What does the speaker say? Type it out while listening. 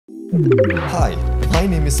Hi, my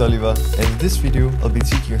name is Oliver, and in this video I'll be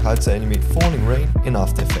teaching you how to animate falling rain in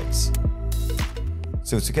After Effects.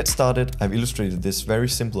 So to get started, I've illustrated this very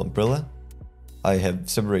simple umbrella. I have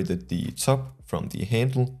separated the top from the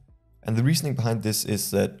handle, and the reasoning behind this is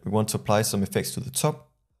that we want to apply some effects to the top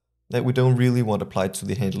that we don't really want applied to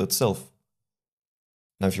the handle itself.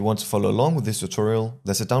 Now if you want to follow along with this tutorial,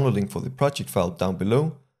 there's a download link for the project file down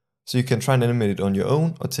below, so you can try and animate it on your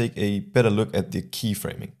own or take a better look at the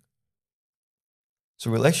keyframing. So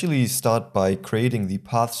we'll actually start by creating the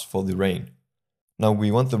paths for the rain. Now we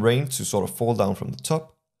want the rain to sort of fall down from the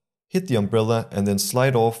top, hit the umbrella, and then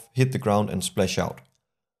slide off, hit the ground and splash out.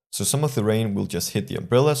 So some of the rain will just hit the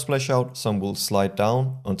umbrella, splash out, some will slide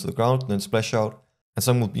down onto the ground and then splash out, and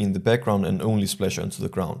some will be in the background and only splash onto the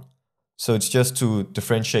ground. So it's just to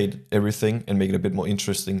differentiate everything and make it a bit more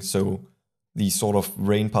interesting, so these sort of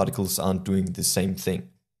rain particles aren't doing the same thing.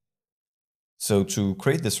 So to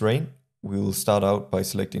create this rain, we'll start out by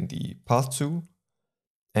selecting the Path tool,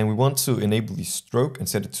 and we want to enable the stroke and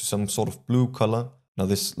set it to some sort of blue color. Now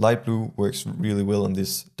this light blue works really well on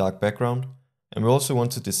this dark background, and we also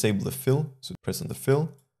want to disable the fill, so press on the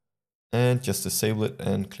fill, and just disable it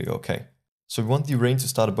and click OK. So we want the rain to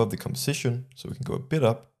start above the composition, so we can go a bit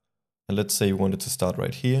up, and let's say we want it to start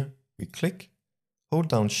right here. We click, hold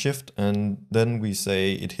down Shift, and then we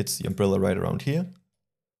say it hits the umbrella right around here.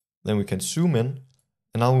 Then we can zoom in,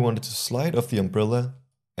 and now we want it to slide off the umbrella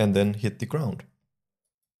and then hit the ground.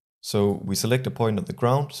 So we select a point on the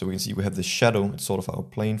ground, so we can see we have the shadow, it's sort of our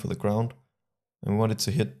plane for the ground, and we want it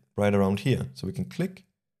to hit right around here. So we can click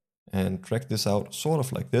and drag this out sort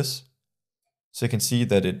of like this. So you can see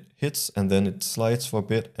that it hits and then it slides for a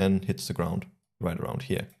bit and hits the ground right around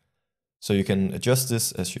here. So you can adjust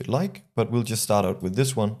this as you'd like, but we'll just start out with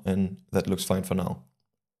this one, and that looks fine for now.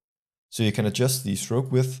 So you can adjust the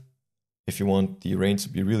stroke width if you want the rain to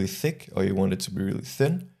be really thick or you want it to be really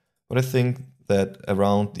thin. But I think that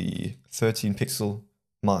around the 13 pixel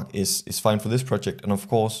mark is fine for this project. And of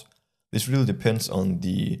course, this really depends on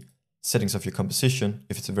the settings of your composition.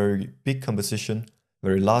 If it's a very big composition,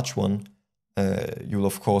 very large one, you will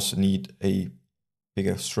of course need a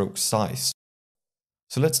bigger stroke size.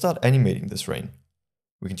 So let's start animating this rain.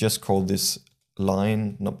 We can just call this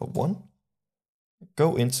line number 1.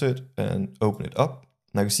 Go into it and open it up.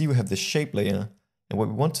 Now you see we have the shape layer, and what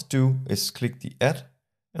we want to do is click the add,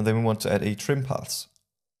 and then we want to add a trim paths.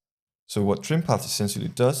 So what trim path essentially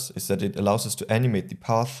does is that it allows us to animate the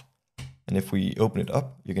path, and if we open it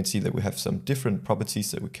up, you can see that we have some different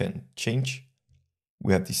properties that we can change.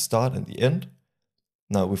 We have the start and the end.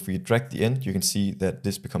 Now if we drag the end, you can see that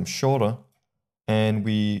this becomes shorter, and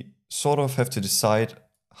we sort of have to decide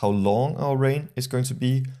how long our rain is going to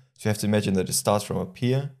be. So you have to imagine that it starts from up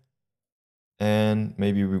here, and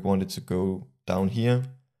maybe we want it to go down here.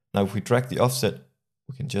 Now if we drag the offset,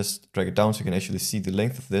 we can just drag it down so you can actually see the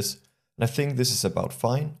length of this. And I think this is about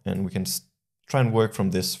fine, and we can try and work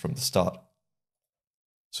from this from the start.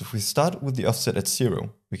 So if we start with the offset at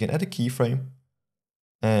 0, we can add a keyframe,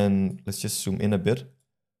 and let's just zoom in a bit,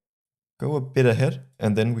 go a bit ahead,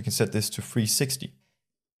 and then we can set this to 360.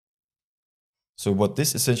 So what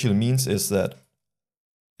this essentially means is that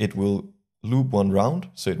it will loop one round,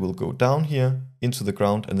 so it will go down here into the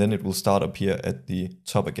ground, and then it will start up here at the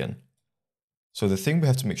top again. So the thing we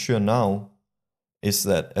have to make sure now is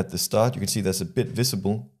that at the start you can see there's a bit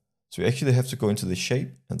visible, so you actually have to go into the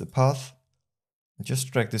shape and the path and just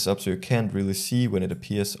drag this up so you can't really see when it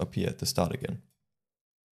appears up here at the start again.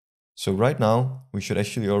 So right now we should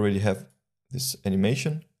actually already have this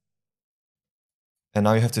animation, and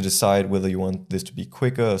now you have to decide whether you want this to be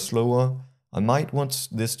quicker or slower. I might want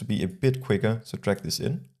this to be a bit quicker, so drag this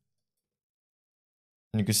in.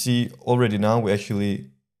 And you can see already now we actually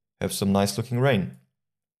have some nice looking rain.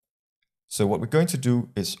 So what we're going to do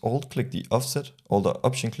is alt click the offset, alt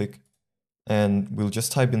option click, and we'll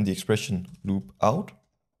just type in the expression loop out,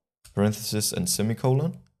 parenthesis and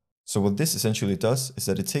semicolon. So what this essentially does is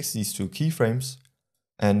that it takes these two keyframes,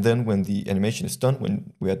 and then when the animation is done,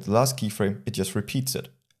 when we're at the last keyframe, it just repeats it.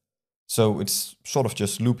 So it's sort of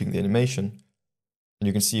just looping the animation. And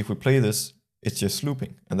you can see if we play this, it's just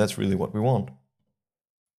looping, and that's really what we want.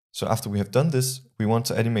 So after we have done this, we want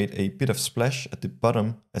to animate a bit of splash at the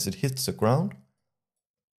bottom as it hits the ground.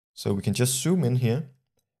 So we can just zoom in here,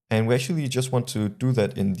 and we actually just want to do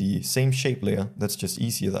that in the same shape layer. That's just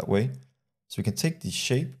easier that way. So we can take the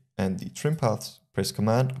shape and the trim paths, press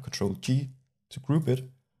Command or Control G to group it,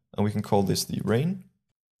 and we can call this the rain.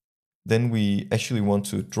 Then we actually want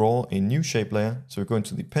to draw a new shape layer. So we go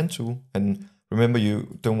into the pen tool, and remember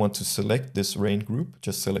you don't want to select this rain group,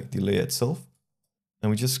 just select the layer itself. and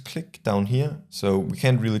we just click down here. So we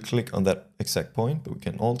can't really click on that exact point, but we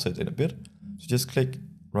can alter it in a bit. So just click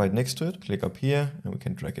right next to it, click up here, and we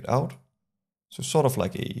can drag it out. So sort of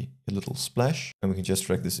like a little splash, and we can just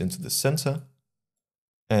drag this into the center.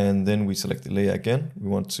 And then we select the layer again. We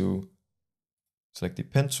want to select the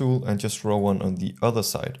pen tool and just draw one on the other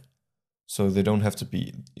side. So they don't have to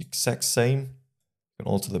be the exact same. You can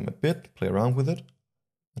alter them a bit, play around with it,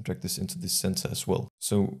 and drag this into the center as well.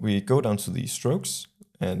 So we go down to the strokes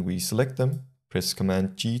and we select them, press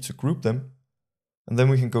Command G to group them, and then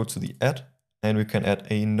we can go to the add and we can add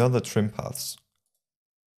another trim paths.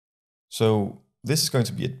 So this is going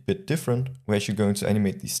to be a bit different. We're actually going to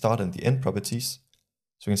animate the start and the end properties.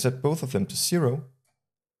 So we can set both of them to 0.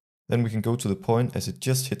 Then we can go to the point as it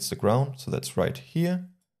just hits the ground. So that's right here.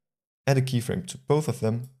 Add a keyframe to both of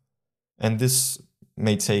them. And this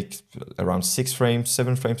may take around 6 frames,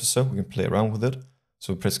 7 frames or so. We can play around with it.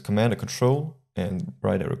 So press Command or Control and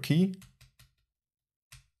right arrow key.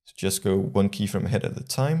 So just go one keyframe ahead at a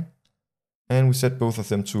time. And we set both of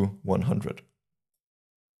them to 100.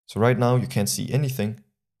 So right now you can't see anything,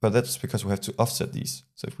 but that's because we have to offset these.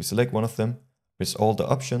 So if we select one of them, press Alt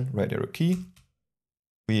or Option, right arrow key,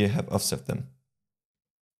 we have offset them.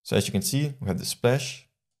 So as you can see, we have the splash.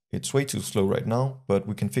 It's way too slow right now, but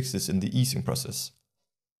we can fix this in the easing process.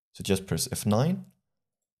 So just press F9,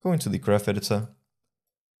 go into the graph editor,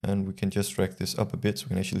 and we can just drag this up a bit so we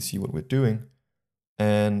can actually see what we're doing,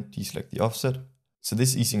 and deselect the offset. So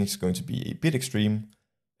this easing is going to be a bit extreme.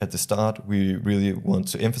 At the start, we really want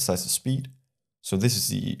to emphasize the speed. So this is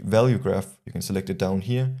the value graph. You can select it down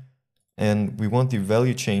here. And we want the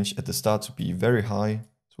value change at the start to be very high.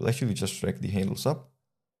 So we'll actually just drag the handles up.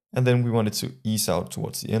 And then we want it to ease out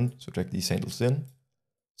towards the end. So drag these handles in.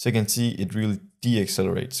 So you can see it really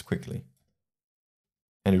deaccelerates quickly.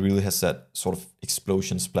 And it really has that sort of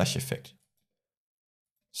explosion splash effect.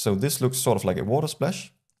 So this looks sort of like a water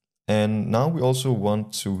splash. And now we also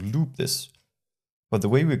want to loop this. But the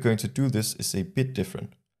way we're going to do this is a bit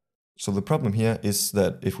different. So the problem here is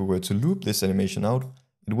that if we were to loop this animation out,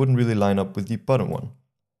 it wouldn't really line up with the bottom one.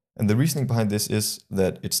 And the reasoning behind this is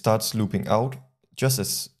that it starts looping out just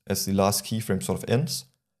as the last keyframe sort of ends.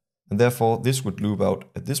 And therefore this would loop out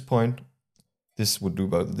at this point, this would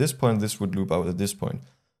loop out at this point, this would loop out at this point.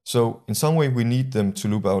 So in some way we need them to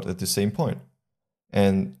loop out at the same point.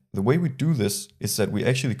 And the way we do this is that we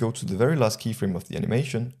actually go to the very last keyframe of the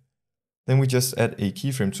animation. Then we just add a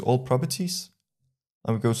keyframe to all properties,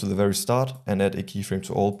 and we go to the very start and add a keyframe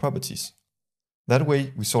to all properties. That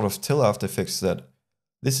way we sort of tell After Effects that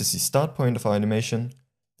this is the start point of our animation,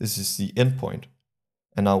 this is the end point.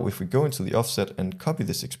 And now if we go into the offset and copy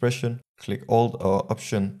this expression, click Alt or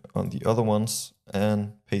Option on the other ones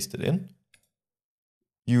and paste it in,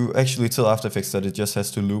 you actually tell After Effects that it just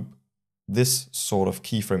has to loop this sort of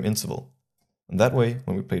keyframe interval. And that way,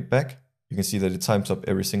 when we play it back, you can see that it times up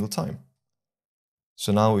every single time.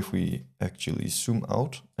 So now if we actually zoom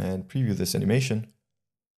out and preview this animation,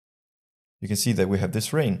 you can see that we have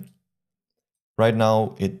this rain. Right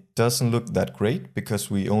now it doesn't look that great because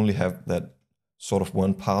we only have that sort of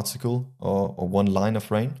one particle or one line of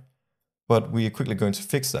rain, but we are quickly going to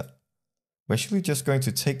fix that. We're actually just going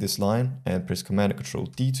to take this line and press Command and Control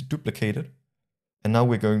D to duplicate it. And now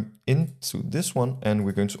we're going into this one and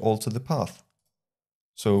we're going to alter the path.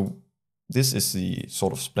 So this is the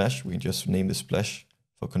sort of splash. We can just name the splash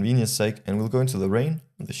for convenience sake, and we'll go into the rain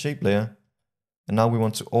and the shape layer. And now we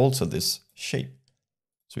want to alter this shape.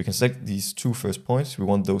 So we can select these two first points. We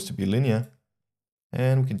want those to be linear,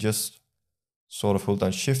 and we can just sort of hold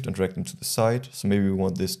down Shift and drag them to the side. So maybe we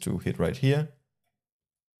want this to hit right here.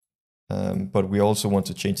 But we also want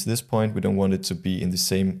to change this point. We don't want it to be in the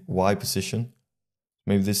same Y position.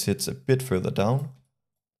 Maybe this hits a bit further down.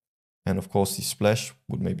 And of course the splash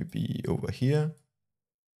would maybe be over here.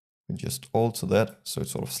 We can just alter that so it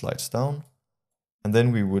sort of slides down. And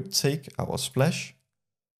then we would take our splash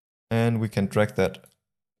and we can drag that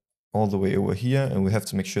all the way over here, and we have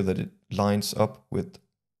to make sure that it lines up with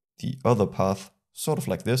the other path, sort of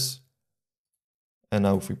like this. And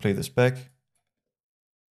now if we play this back,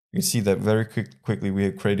 you can see that very quickly we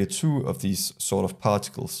have created two of these sort of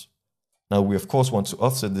particles. Now we of course want to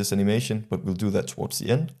offset this animation, but we'll do that towards the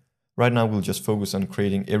end. Right now we'll just focus on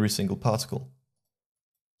creating every single particle.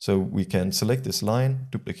 So we can select this line,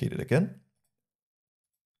 duplicate it again.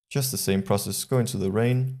 Just the same process, go into the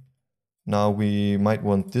rain. Now we might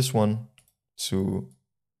want this one to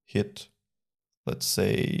hit, let's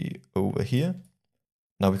say, over here.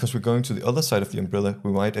 Now because we're going to the other side of the umbrella,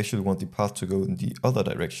 we might actually want the path to go in the other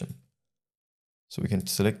direction. So we can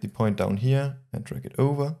select the point down here and drag it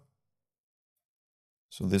over.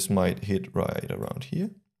 So this might hit right around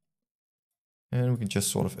here. And we can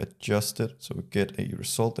just sort of adjust it so we get a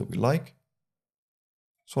result that we like.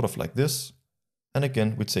 Sort of like this. And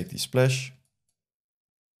again, we take the splash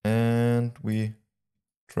and we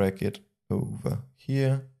drag it over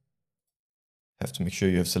here. Have to make sure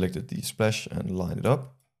you have selected the splash and line it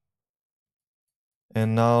up.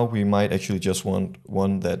 And now we might actually just want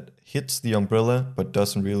one that hits the umbrella but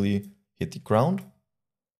doesn't really hit the ground.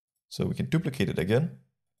 So we can duplicate it again.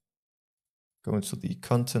 Go into the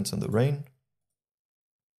contents and the rain.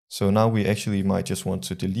 So now we actually might just want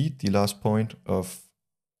to delete the last point of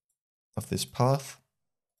this path.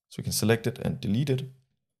 So we can select it and delete it.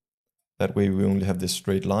 That way we only have this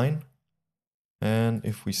straight line. And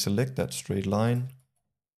if we select that straight line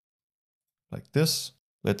like this,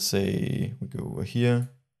 let's say we go over here,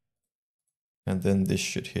 and then this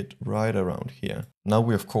should hit right around here. Now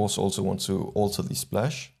we of course also want to alter the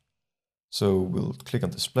splash. So we'll click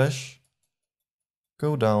on the splash,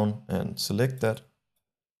 go down and select that.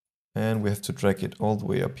 And we have to drag it all the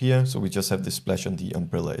way up here. So we just have the splash on the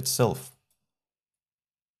umbrella itself.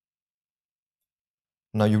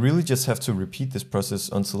 Now you really just have to repeat this process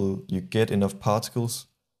until you get enough particles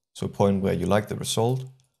to a point where you like the result.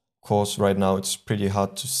 Of course, right now it's pretty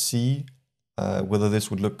hard to see whether this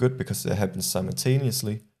would look good because it happens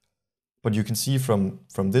simultaneously. But you can see from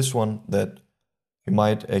this one that you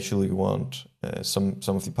might actually want some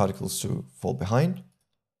of the particles to fall behind.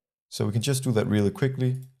 So we can just do that really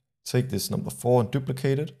quickly. Take this number 4 and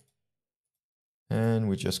duplicate it. And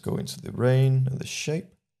we just go into the rain and the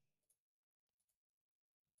shape.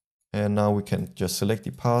 And now we can just select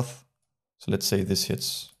the path. So let's say this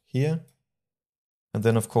hits here. And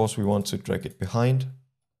then of course we want to drag it behind.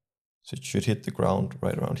 So it should hit the ground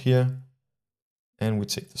right around here. And we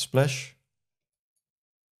take the splash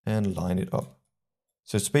and line it up.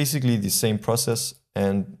 So it's basically the same process.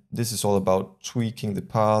 And this is all about tweaking the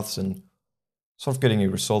paths and sort of getting a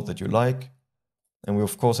result that you like. And we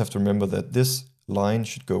of course have to remember that this line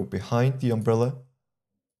should go behind the umbrella.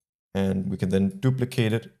 And we can then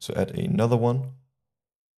duplicate it to add another one.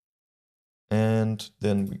 And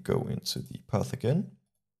then we go into the path again.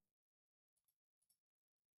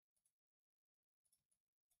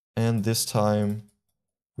 And this time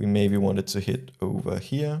we maybe want it to hit over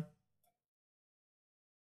here.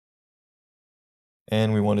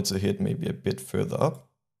 And we want it to hit maybe a bit further up.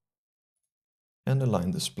 And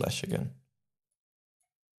align the splash again.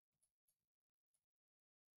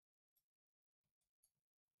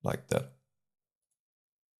 Like that.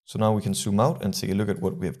 So now we can zoom out and take a look at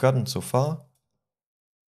what we have gotten so far.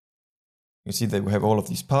 You see that we have all of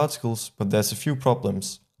these particles, but there's a few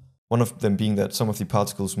problems. One of them being that some of the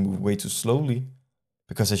particles move way too slowly,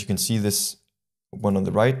 because as you can see, this one on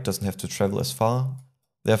the right doesn't have to travel as far.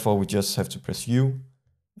 Therefore, we just have to press U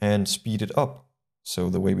and speed it up. So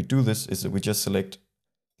the way we do this is that we just select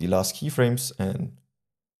the last keyframes and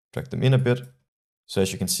drag them in a bit. So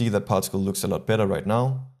as you can see, that particle looks a lot better right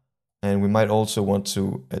now. And we might also want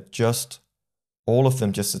to adjust all of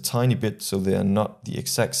them just a tiny bit so they are not the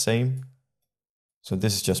exact same. So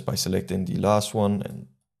this is just by selecting the last one and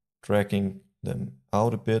dragging them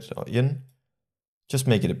out a bit or in. Just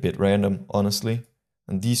make it a bit random, honestly.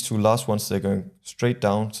 And these two last ones, they're going straight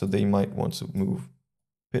down, so they might want to move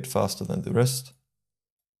a bit faster than the rest.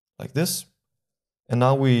 Like this. And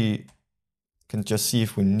now we can just see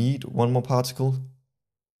if we need one more particle.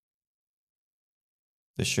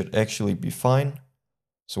 This should actually be fine.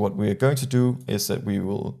 So what we are going to do is that we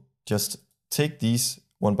will just take these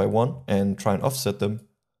one by one and try and offset them.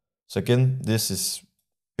 So again, this is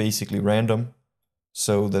basically random.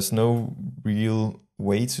 So there's no real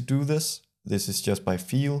way to do this. This is just by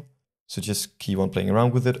feel. So just keep on playing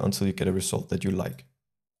around with it until you get a result that you like.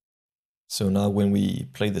 So now when we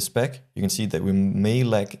play this back, you can see that we may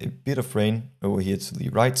lack a bit of rain over here to the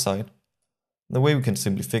right side. The way we can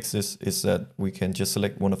simply fix this is that we can just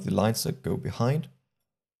select one of the lines that go behind.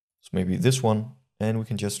 So maybe this one, and we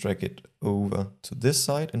can just drag it over to this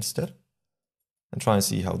side instead and try and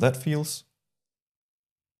see how that feels.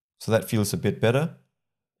 So that feels a bit better.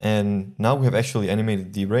 And now we have actually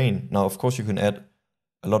animated the rain. Now, of course, you can add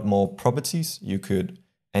a lot more properties. You could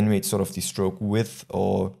animate sort of the stroke width,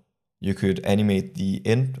 or you could animate the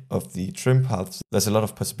end of the trim paths. There's a lot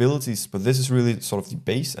of possibilities, but this is really sort of the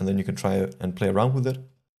base, and then you can try and play around with it.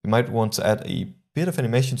 You might want to add a bit of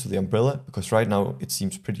animation to the umbrella, because right now it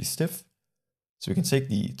seems pretty stiff. So we can take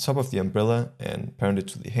the top of the umbrella and parent it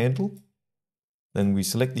to the handle. Then we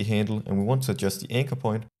select the handle and we want to adjust the anchor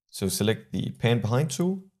point. So select the pan behind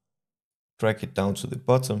tool, drag it down to the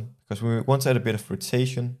bottom, because we want to add a bit of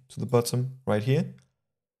rotation to the bottom right here.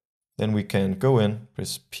 Then we can go in,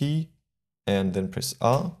 press P, and then press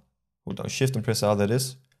R. Hold down Shift and press R, that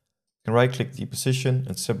is. You can right click the position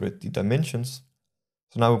and separate the dimensions.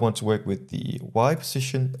 So now we want to work with the Y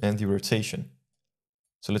position and the rotation.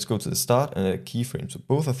 So let's go to the start and add a keyframe to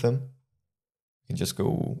both of them. You can just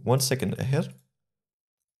go 1 second ahead.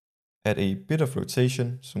 Add a bit of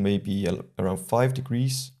rotation, so maybe around 5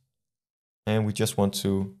 degrees. And we just want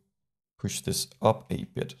to push this up a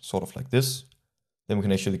bit, sort of like this. Then we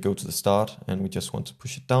can actually go to the start and we just want to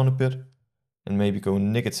push it down a bit and maybe go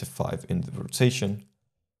 -5 in the rotation.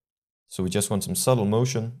 So we just want some subtle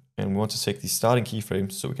motion and we want to take these starting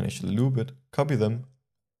keyframes so we can actually loop it, copy them,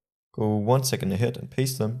 go 1 second ahead and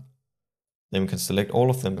paste them. Then we can select all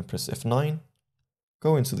of them and press F9,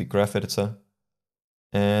 go into the graph editor,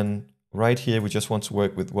 and right here we just want to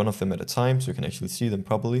work with one of them at a time so we can actually see them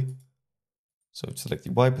properly. So select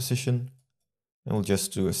the Y position and we'll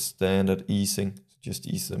just do a standard easing. Just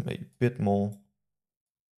ease them a bit more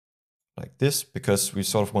like this, because we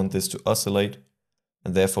sort of want this to oscillate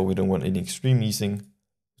and therefore we don't want any extreme easing.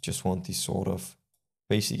 We just want the sort of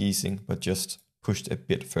basic easing, but just pushed a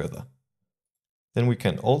bit further. Then we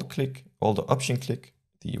can option click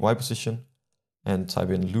the Y position and type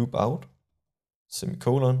in loop out,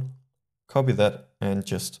 semicolon, copy that and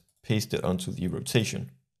just paste it onto the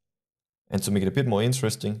rotation. And to make it a bit more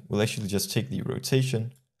interesting, we'll actually just take the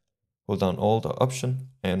rotation, hold down Alt or Option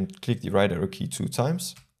and click the right arrow key 2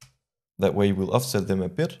 times. That way we'll offset them a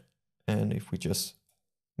bit. And if we just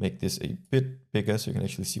make this a bit bigger so you can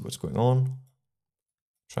actually see what's going on,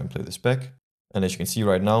 try and play this back. And as you can see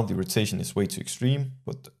right now, the rotation is way too extreme,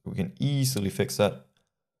 but we can easily fix that.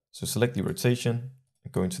 So select the rotation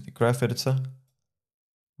and go into the graph editor.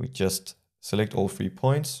 We just select all 3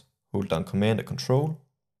 points, hold down Command and Control,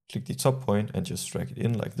 click the top point and just drag it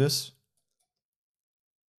in like this.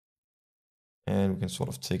 And we can sort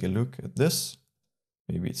of take a look at this.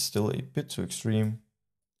 Maybe it's still a bit too extreme.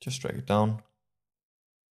 Just drag it down.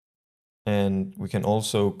 And we can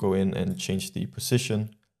also go in and change the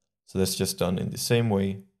position. So that's just done in the same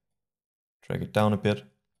way. Drag it down a bit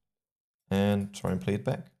and try and play it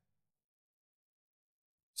back.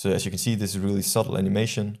 So as you can see, this is really subtle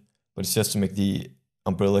animation, but it's just to make the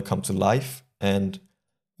umbrella come to life. And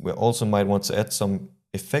we also might want to add some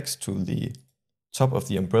effects to the top of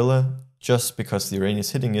the umbrella just because the rain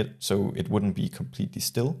is hitting it, so it wouldn't be completely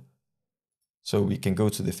still. So we can go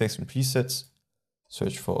to the effects and presets,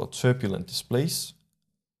 search for turbulent displays,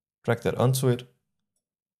 drag that onto it.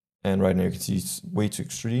 And right now you can see it's way too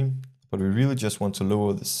extreme, but we really just want to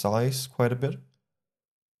lower the size quite a bit.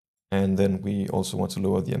 And then we also want to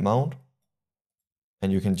lower the amount.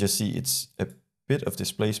 And you can just see it's a bit of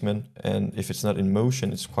displacement, and if it's not in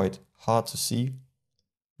motion, it's quite hard to see.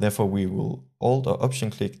 Therefore, we will Alt or Option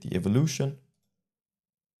click the evolution.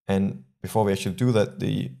 And before we actually do that,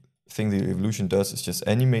 the thing the evolution does is just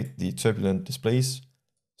animate the turbulent displays.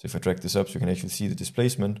 So if I drag this up so you can actually see the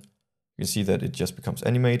displacement, you can see that it just becomes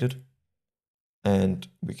animated. And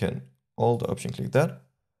we can Alt or Option click that,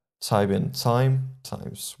 type in time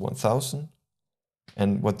times 1000.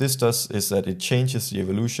 And what this does is that it changes the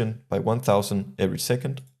evolution by 1000 every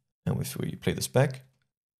second. And if we play this back,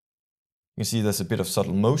 you can see there's a bit of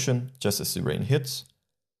subtle motion just as the rain hits.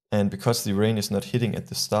 And because the rain is not hitting at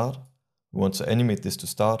the start, we want to animate this to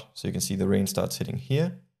start. So you can see the rain starts hitting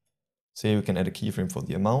here. So here we can add a keyframe for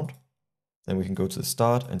the amount. Then we can go to the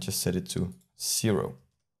start and just set it to 0.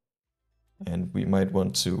 And we might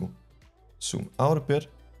want to zoom out a bit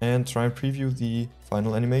and try and preview the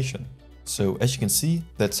final animation. So as you can see,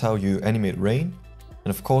 that's how you animate rain.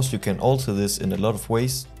 And of course you can alter this in a lot of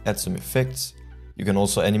ways, add some effects. You can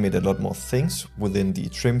also animate a lot more things within the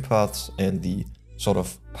trim paths and the sort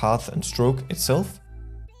of path and stroke itself.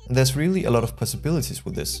 And there's really a lot of possibilities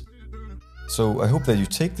with this. So I hope that you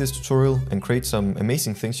take this tutorial and create some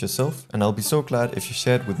amazing things yourself, and I'll be so glad if you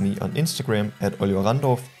share it with me on Instagram at Oliver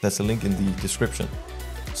Randorf. That's a link in the description.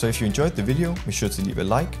 So if you enjoyed the video, be sure to leave a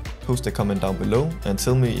like, post a comment down below and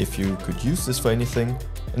tell me if you could use this for anything,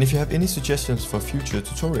 and if you have any suggestions for future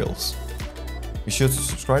tutorials. Be sure to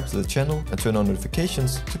subscribe to the channel and turn on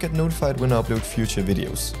notifications to get notified when I upload future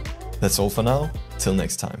videos. That's all for now, till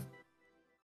next time.